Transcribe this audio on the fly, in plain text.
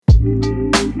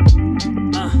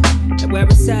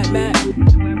at, Matt.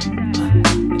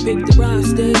 Pick the rhyme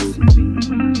sticks.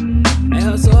 Hey,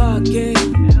 hustle hard, kid.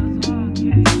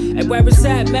 Hey, where it's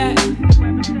at, Matt.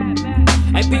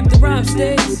 Hey, pick the rhyme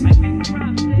sticks.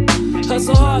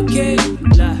 Hustle hard, kid.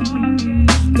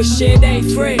 Cause shit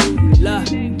ain't free.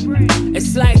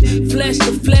 It's like flesh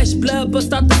to flesh, blood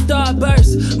bust off the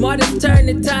starburst. Martyrs turn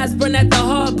the tides, burn at the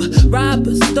harbor.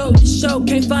 Robbers stole the show,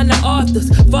 can't find the authors.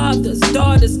 Fathers,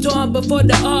 daughters torn before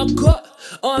the encore.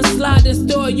 Onslaught and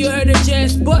store, you heard a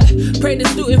jazz sport. Pray the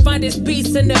student find his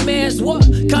peace in the man's war.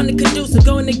 Counting conducive,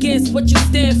 going against what you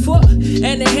stand for.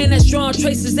 And the hand that's drawn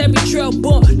traces every trail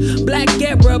born. Black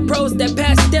era, pros that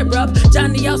pass their up.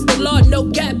 Johnny out the Lord, no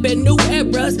gap and new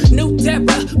eras. New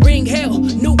terror, bring hell,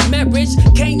 new marriage.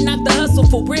 Can't knock the hustle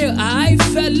for real, aight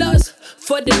fellas.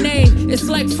 For the name, it's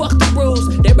like fuck the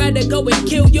rules. They'd rather go and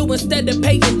kill you instead of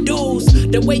paying dues.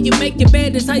 The way you make your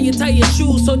bed is how you tie your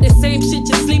shoes. So the same shit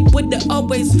you sleep with, they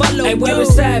always follow you. Hey, where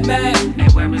it's at, Mac? Hey,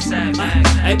 where it's at, Mac?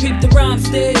 Hey, peep the rhyme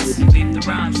sticks. Peep the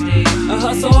rhyme sticks. A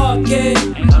hustle hard, kid.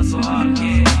 Hey, hustle hard,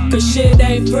 kid. Cause shit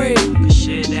ain't free. Cause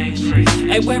shit ain't free.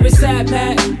 Hey, where it's at,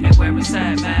 Mac? Hey, where it's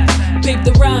at, Mac? Peep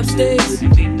the rhyme sticks.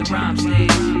 Peep the rhyme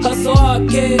sticks. Hustle hard,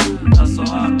 kid. Hustle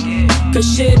hard, kid.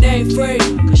 Cause shit ain't free.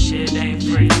 Cause shit ain't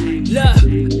free. Look,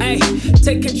 ayy,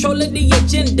 take control of the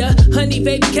agenda. Honey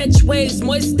vape catch waves,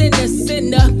 moist in the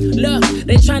cinder. Look,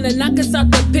 they tryna knock us out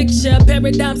the picture.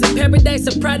 Paradigms in paradise,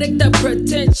 a product of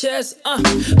pretentious.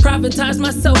 Privatize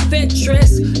my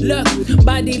self-interest. Look,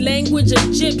 body language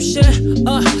Egyptian.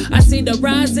 I see the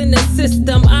rise in the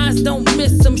system. Eyes don't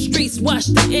miss them. Streets watch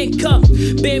the income.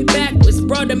 Been backwards,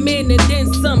 brought them in and then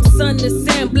some. Sun to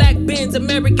sand, black bins,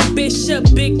 American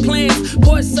bishop, big plans.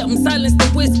 Pour something, silence the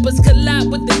whispers, collide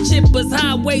with the chippers.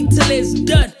 Highway till it's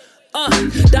done.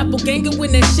 Doppelganger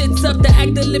when that shit's up. The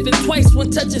actor living twice,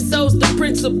 one touching souls, the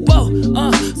principle.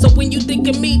 So when you think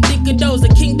of me, think of those. A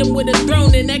kingdom with a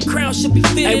throne and that crown should be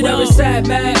fitted on. Hey, where it's at,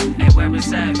 Mac? Hey, where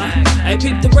it's at, Mac? Hey,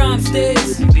 peep the rhyme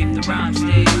sticks. Peep the rhyme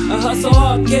sticks. A hustle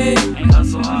hard, kid. Hey,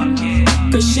 hustle hard, kid.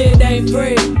 Cause shit ain't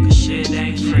free. Cause shit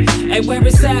ain't free. Hey, where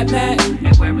it's at, Mac?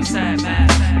 Hey, where it's at, Mac?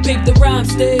 Peep the rhyme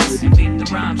sticks. Peep the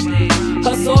rhyme sticks.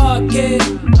 Hustle hard, kid.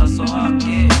 Hustle hard,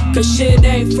 kid. Cause shit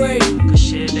ain't free.